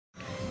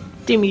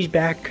Timmy's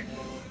back.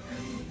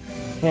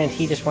 And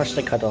he just wants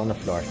to cuddle on the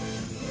floor.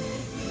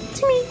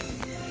 Timmy!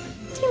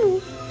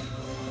 Timmy!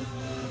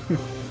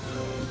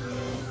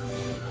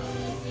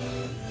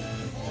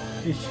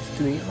 He's just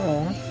doing,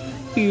 aw.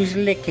 He's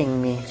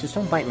licking me. Just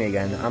don't bite me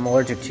again. I'm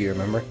allergic to you,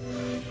 remember?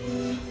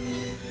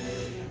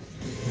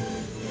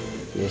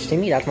 Yes,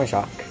 Timmy, that's my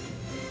shock.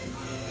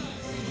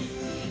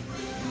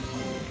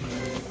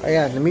 Oh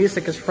yeah, the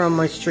music is from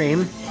my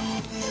stream.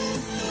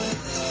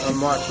 I'm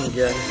watching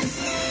again.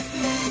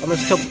 I'm gonna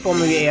still perform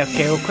the AFK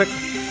real quick.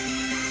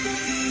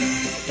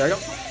 There we go.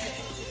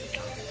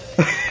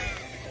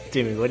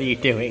 Timmy, what are you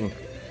doing?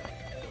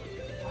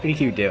 What are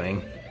you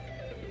doing?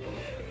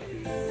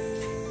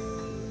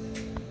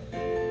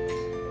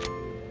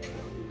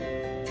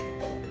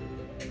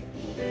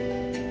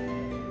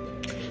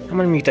 I'm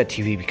gonna mute that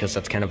TV because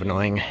that's kind of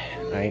annoying.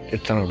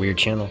 It's on a weird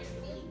channel.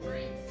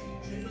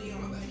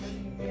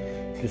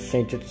 Just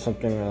change it to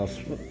something else.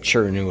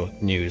 Sure,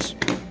 news.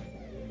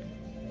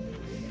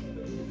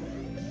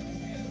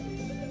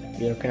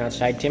 You looking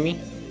outside, Timmy?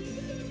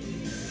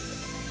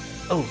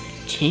 Oh,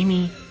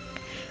 Timmy.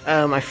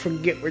 I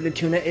forget where the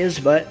tuna is,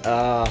 but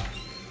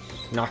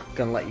not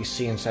gonna let you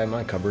see inside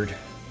my cupboard.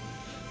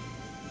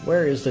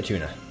 Where is the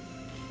tuna?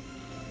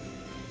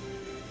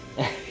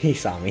 He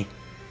saw me.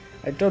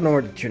 I don't know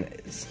where the tuna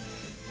is.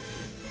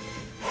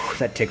 Whew,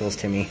 that tickles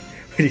Timmy.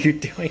 What are you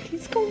doing?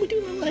 He's going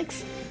between my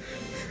legs.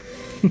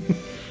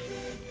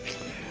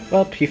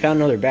 Well, he found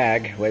another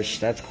bag, which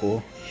that's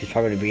cool. He's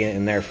probably gonna be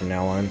in there from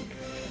now on.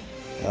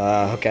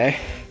 Okay.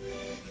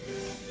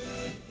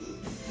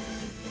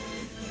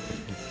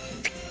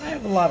 I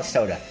have a lot of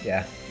soda,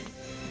 yeah.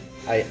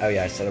 Oh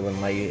yeah, I said I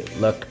wouldn't let you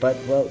look, but,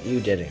 well,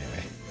 you did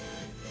anyway.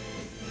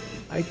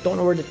 I don't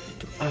know where the...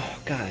 Oh,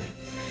 God.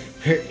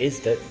 Where is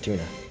the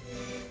tuna?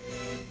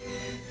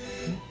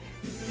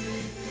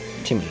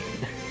 Timmy,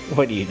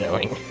 what are you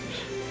doing?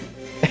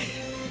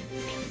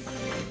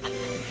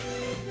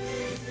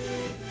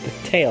 The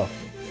tail.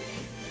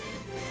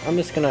 I'm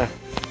just gonna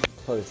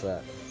close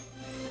that.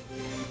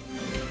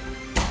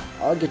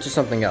 I'll get you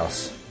something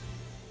else.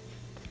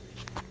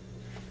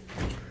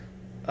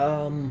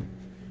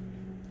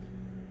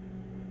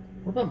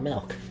 What about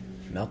milk?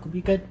 Milk would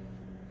be good.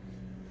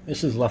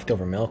 This is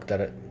leftover milk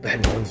that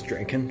no one's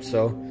drinking,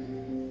 so...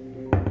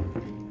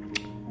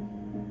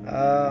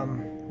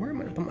 where am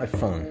I gonna put my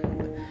phone?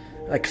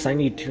 Like, 'cause I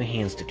need two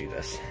hands to do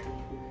this.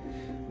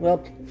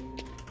 Well,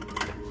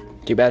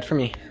 too bad for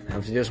me. I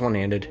have to do this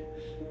one-handed.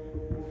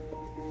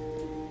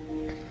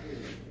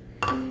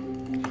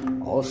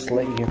 I'll just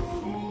let you...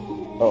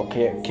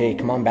 Okay,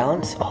 come on,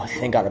 balance. Oh,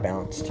 thank God I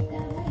balanced.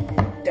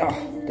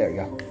 Oh, there you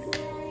go.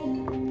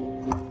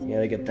 You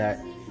gotta get that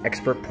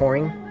expert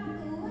pouring.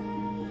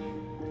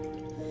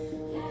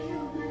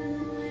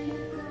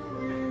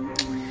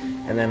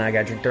 And then I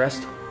gotta drink the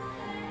rest.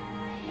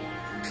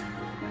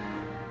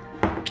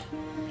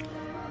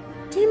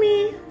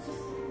 Timmy!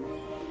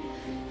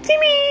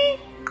 Timmy!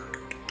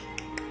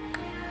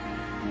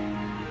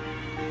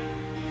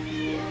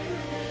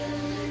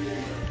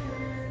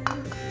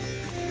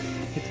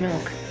 It's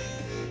milk.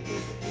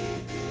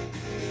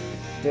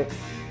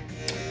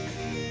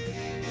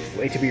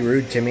 Way to be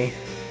rude, Timmy.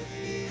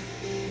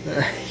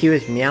 He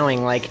was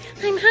meowing like,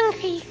 I'm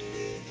hungry.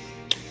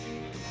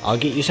 I'll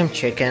get you some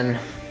chicken.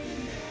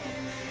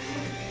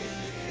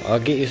 I'll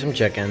get you some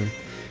chicken.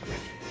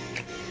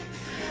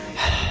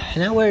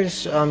 Now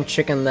where's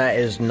chicken that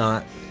is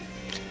not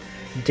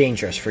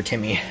dangerous for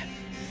Timmy?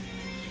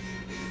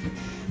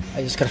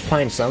 I just gotta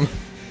find some.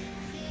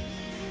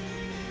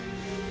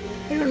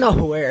 I don't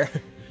know where.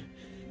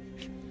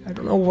 I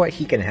don't know what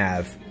he can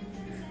have.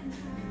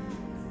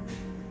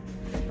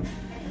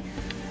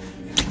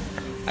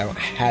 I don't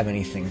have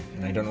anything,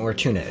 and I don't know where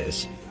tuna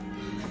is.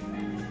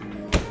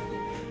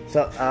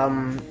 So,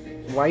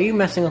 why are you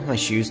messing with my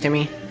shoes,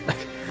 Timmy?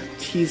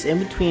 He's in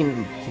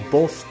between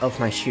both of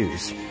my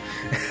shoes.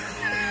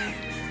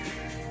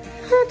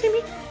 Oh,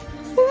 Timmy.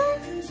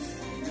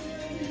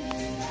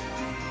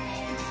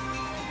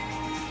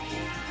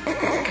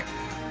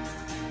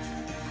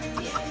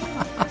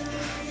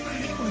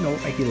 I don't know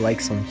why he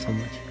likes them so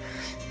much.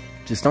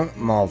 Just don't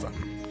maul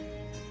them.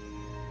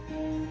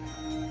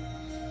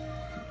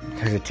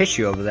 There's a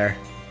tissue over there.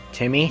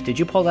 Timmy, did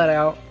you pull that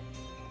out?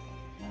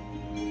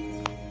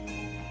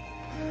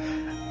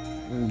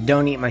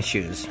 Don't eat my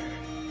shoes.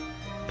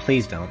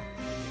 Please don't.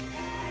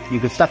 You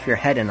could stuff your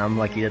head in them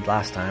like you did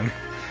last time.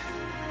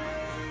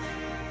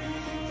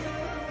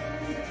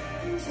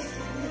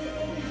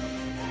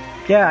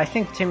 Yeah, I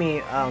think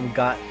Timmy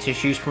got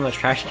tissues from the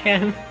trash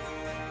can.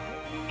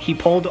 He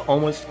pulled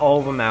almost all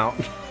of them out.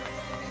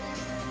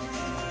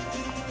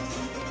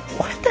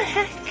 What the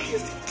heck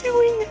is he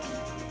doing?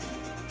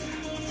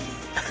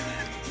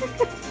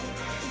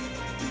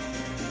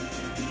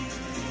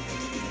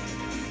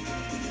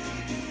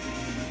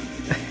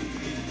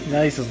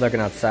 Now he's just looking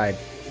outside.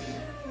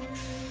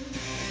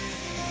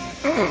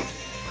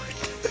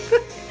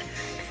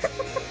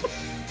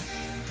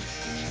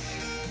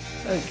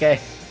 Okay.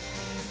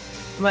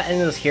 I'm gonna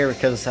end this here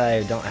because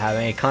I don't have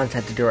any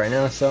content to do right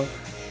now, so...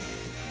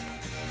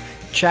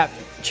 Chat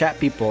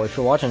people, if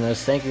you're watching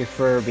this, thank you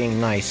for being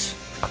nice.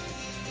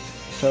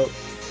 So,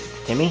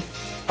 Timmy?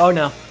 Oh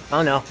no,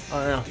 oh no,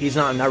 oh no, he's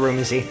not in that room,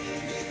 is he?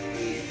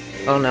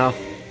 Oh no.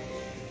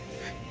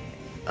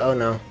 Oh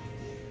no.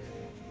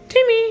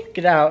 Timmy!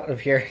 Get out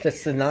of here,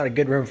 this is not a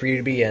good room for you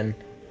to be in.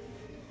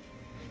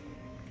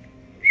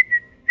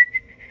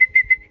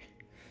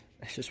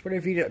 It's just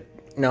whatever you do.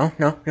 No,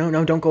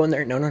 don't go in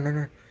there.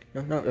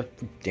 No,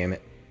 damn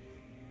it.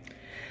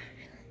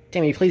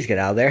 Timmy, please get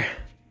out of there.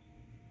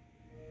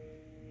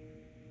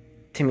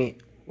 Timmy,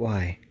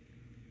 why?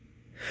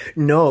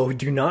 No,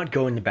 do not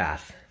go in the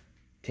bath.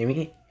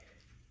 Timmy,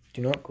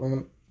 do not go in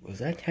the... Was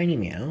that a tiny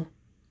meow?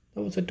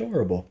 That was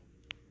adorable.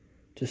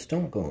 Just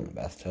don't go in the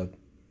bathtub.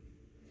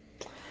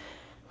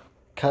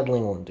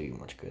 Cuddling won't do you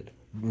much good.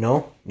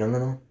 No.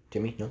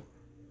 Timmy, no.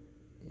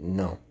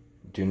 No.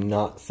 Do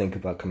not think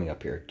about coming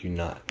up here. Do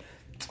not.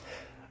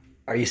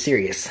 Are you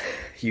serious?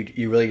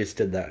 You really just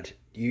did that.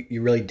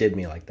 You really did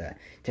me like that.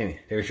 Timmy,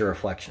 there's your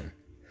reflection.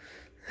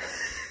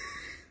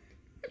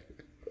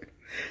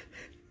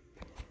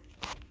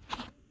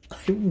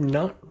 I'm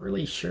not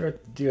really sure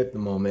what to do at the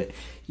moment.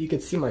 You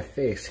can see my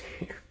face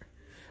here.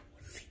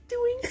 What's he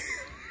doing?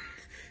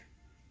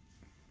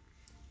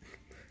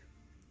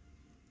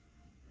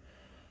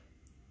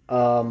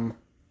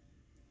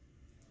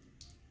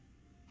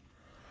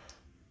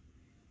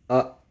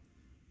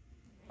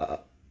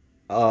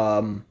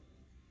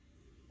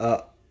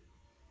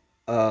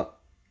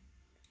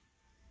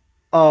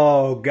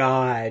 Oh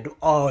God.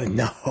 Oh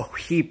no.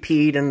 He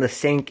peed in the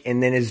sink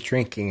and then is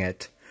drinking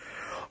it.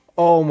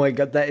 Oh my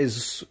God, that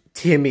is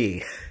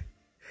Timmy.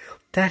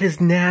 That is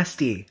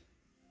nasty.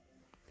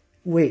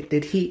 Wait,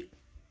 did he?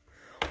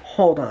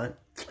 Hold on.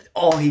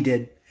 Oh, he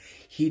did.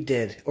 He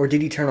did. Or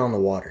did he turn on the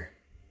water?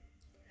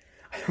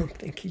 I don't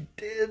think he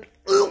did.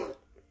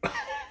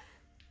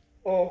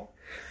 Oh.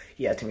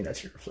 Yeah, Timmy,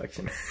 that's your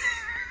reflection.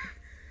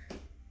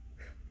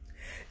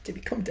 Timmy,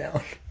 come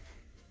down.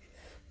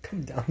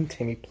 Come down,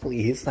 Timmy,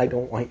 please. I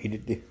don't want you to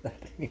do that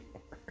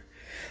anymore.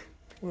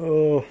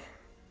 Oh.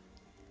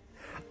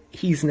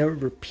 He's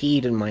never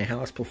peed in my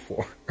house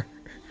before.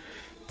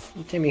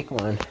 Timmy, come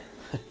on.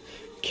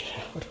 Get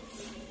out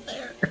of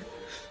there.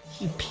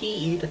 He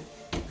peed.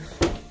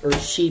 Or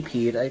she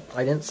peed.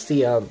 I didn't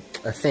see a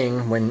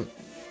thing when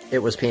it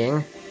was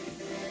peeing.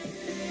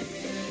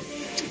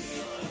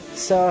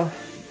 So,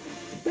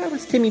 that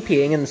was Timmy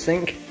peeing in the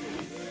sink.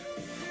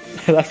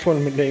 That's what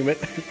I'm gonna name it.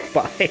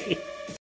 Bye.